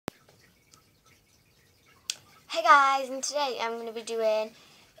guys, and today I'm going to be doing,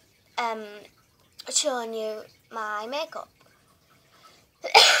 showing you my makeup.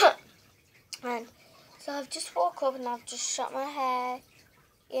 And so I've just woke up and I've just shot my hair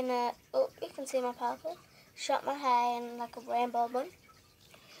in a, oh, you can see my purple, shot my hair in like a rainbow bun,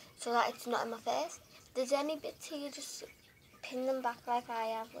 so that it's not in my face. If there's any bits here, just pin them back like I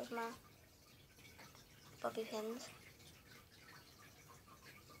have with my bobby pins.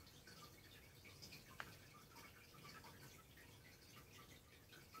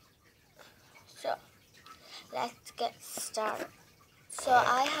 So, let's get started. So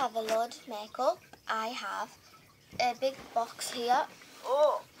I have a load of makeup. I have a big box here,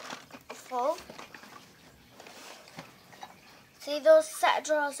 full. See those set of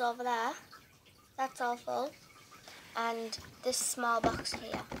drawers over there? That's all full. And this small box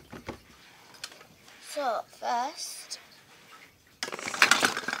here. So first,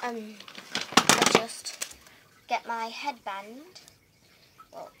 I just get my headband.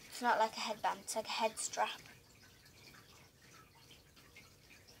 Well, it's not like a headband, it's like a head strap.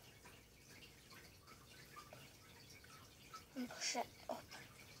 And push it up.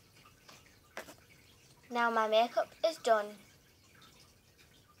 Now my makeup is done.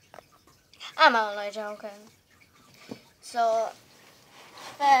 I'm only joking. So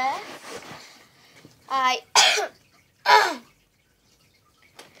first, I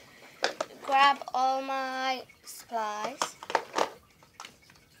grab all my supplies.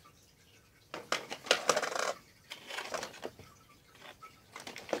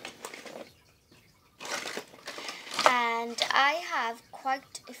 And I have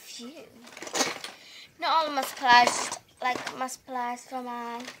quite a few. Not all of my supplies, just like my supplies for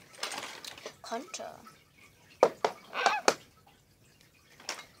my contour.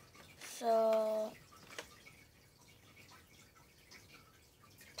 So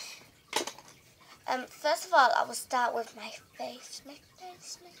first of all, I will start with my face.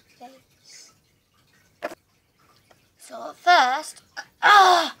 So first,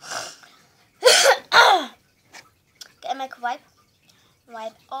 get a makeup wipe.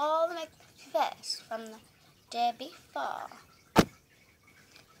 Wipe all the makeup off your face from the day before.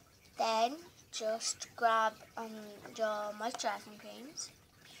 Then just grab your moisturising creams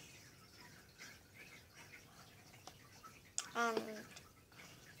and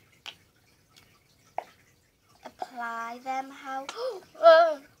apply them how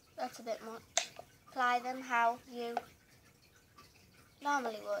that's a bit much. Apply them how you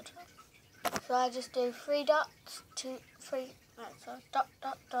normally would. So I just do 3 dots, 2, 3, right, so dot,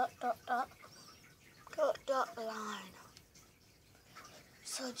 dot, dot, dot, dot, dot, dot, line.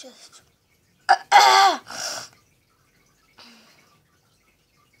 So just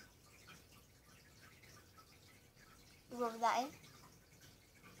rub that in.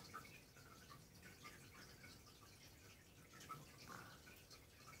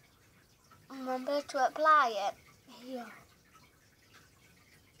 Remember to apply it here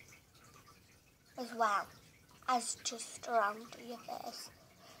as well as just around your face.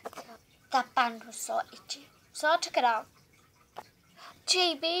 That band was so itchy, so I took it out.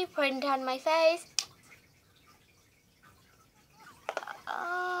 GB print on my face.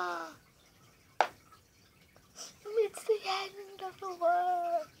 It's the end of the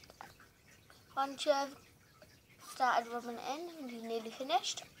world. Once you've started rubbing it in and you've nearly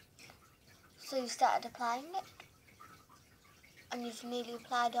finished, so you started applying it and you've nearly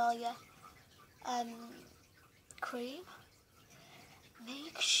applied all your cream,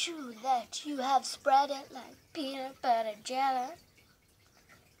 make sure that you have spread it like peanut butter jelly.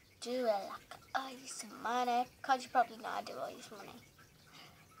 Do it like ice money, because you probably know how to do ice money.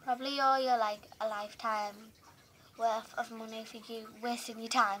 Probably owe you like a lifetime worth of money for you wasting your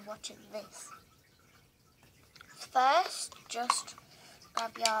time watching this. First, just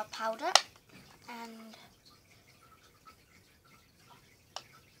grab your powder and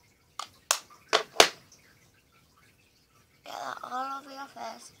get that all over your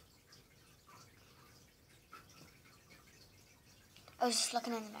face. I was just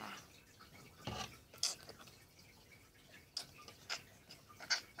looking in the mirror.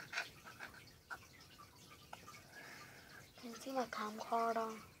 You can see my camcorder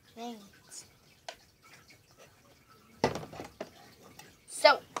veins.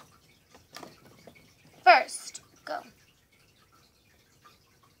 So, first, go.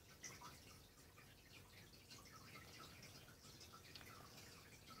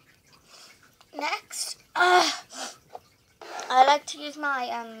 Next, I like to use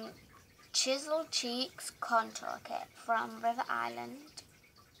my Chisel Cheeks contour kit from River Island,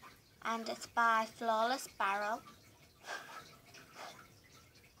 and it's by Flawless Barrow.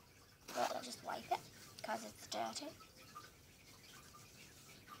 But I'll just wipe it. because it's dirty.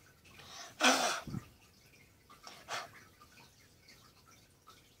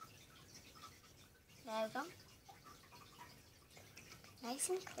 There we go. Nice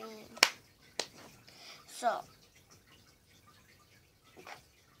and clean. So,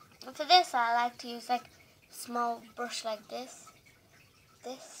 for this I like to use like a small brush like this.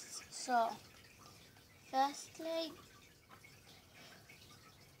 So, firstly,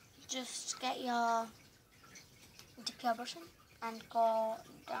 just dip your brush in and go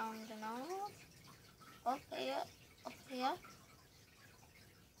down the nose, up here, up here,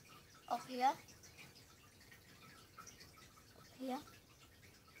 up here, up here.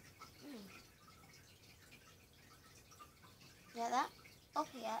 Like that. Up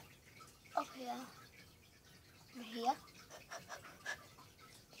here, up here, and here,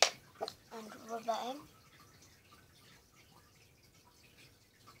 and rub that in.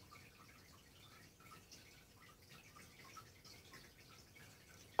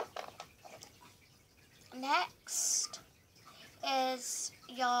 Next is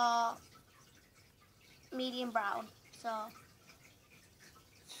your medium brown. So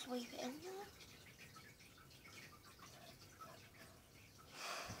sweep it in there.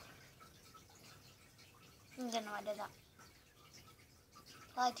 I don't know why I did that.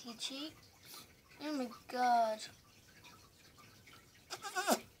 Apply to your cheek. Oh my god.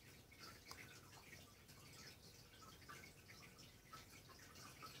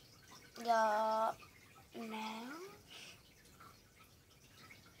 Your nose.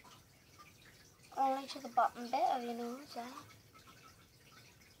 Only to the bottom bit of your nose there.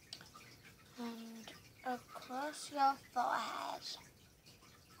 And across your forehead.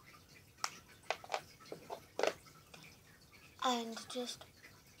 And just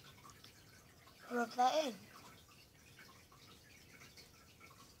rub that in.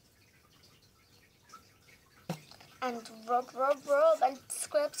 And rub and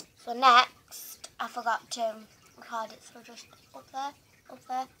scrub. So next, I forgot to record it, so just up there,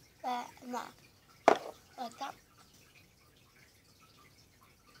 there, and there. Like that.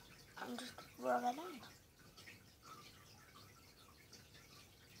 And just rub it in.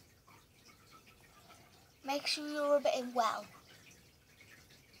 Make sure you rub it in well.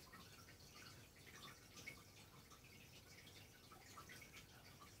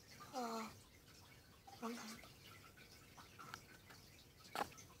 Oh, one hand.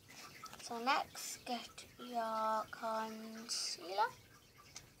 So next, get your concealer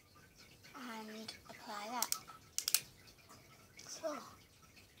and apply that. So,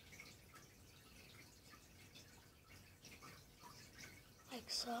 like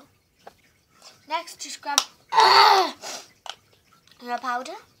so. Next, just grab your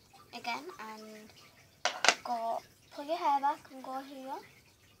powder again and pull your hair back and go here.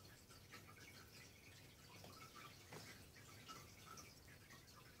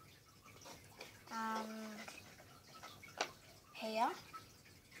 And here.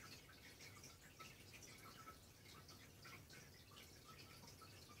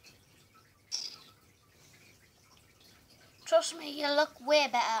 Trust me, you look way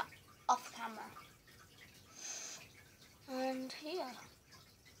better off camera. And here.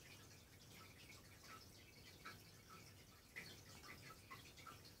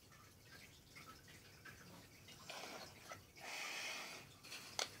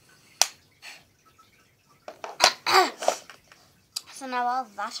 So now all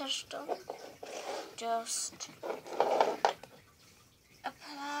that is done, just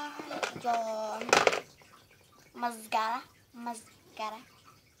apply your mascara.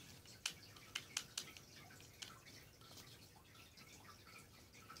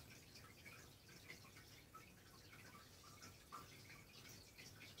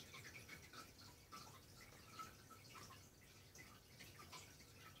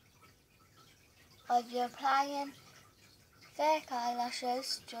 If you're applying fake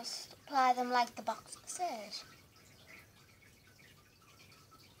eyelashes, just apply them like the box says.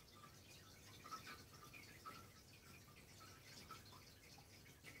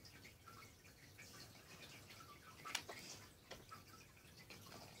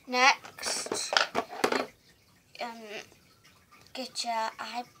 Next, you get your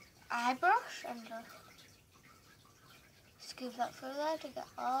eye brush and just scoop that through there to get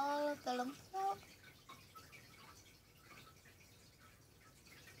all of the lumps out.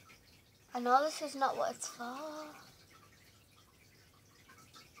 I know this is not what it's for.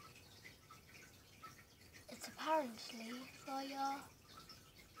 It's apparently for your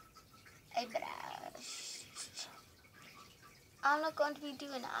eyebrows. I'm not going to be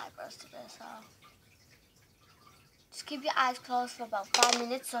doing eyebrows today, so just keep your eyes closed for about 5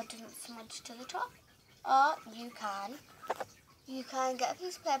 minutes so it doesn't smudge to the top. Or you can get a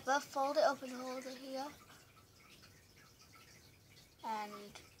piece of paper, fold it up and hold it here, and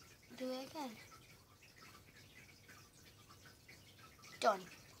do it again. Done.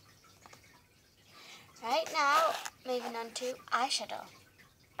 Right now, moving on to eyeshadow.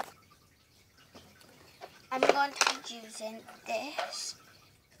 I'm going to be using this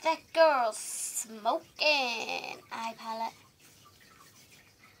The Girl Smoking eye palette.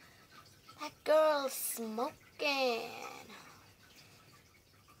 That Girl Smoking.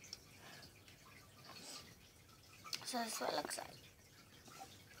 So this is what it looks like.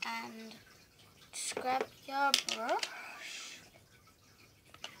 And just grab your brush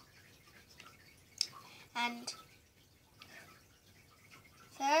and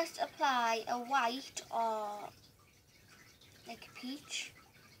first apply a white or like a peach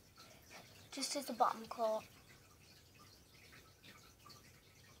just as the bottom coat.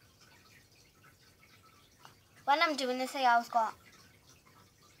 When I'm doing this, I always got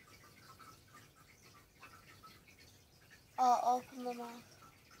open my mouth.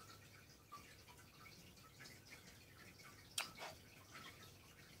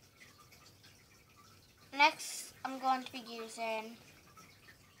 Next, I'm going to be using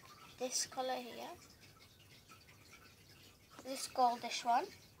this colour here, this goldish one.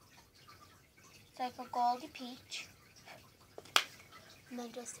 It's like a goldy peach. And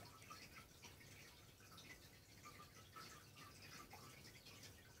then just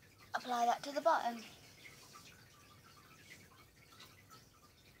apply that to the bottom.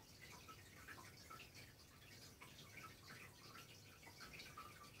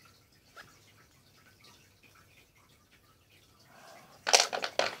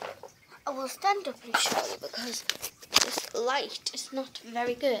 I will stand up and show you because this light is not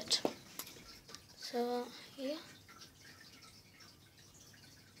very good. So here.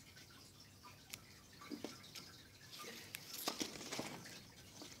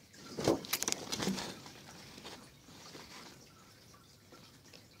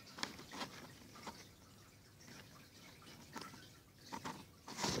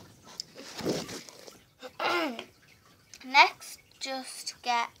 Next, just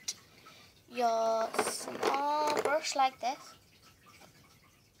get your small brush like this.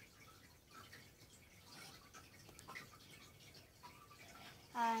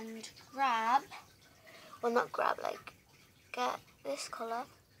 And get this colour,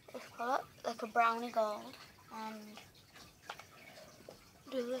 like a brownie gold, and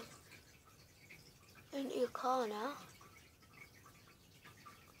do it into your corner.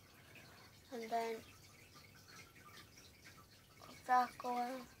 And then start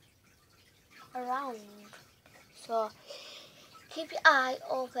going around. So keep your eye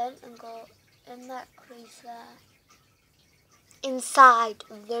open and go in that crease there. Inside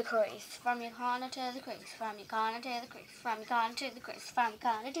the crease. From your corner to the crease. From your corner to the crease. From your corner to the crease.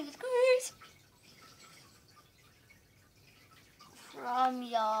 From your corner to the crease. From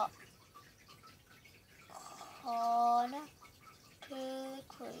your corner to the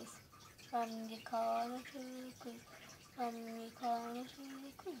crease. From your corner to the crease. From your corner to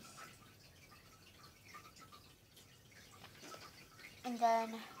the crease. And then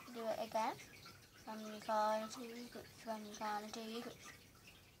do it again. From your corner to the crease. From your corner to the crease.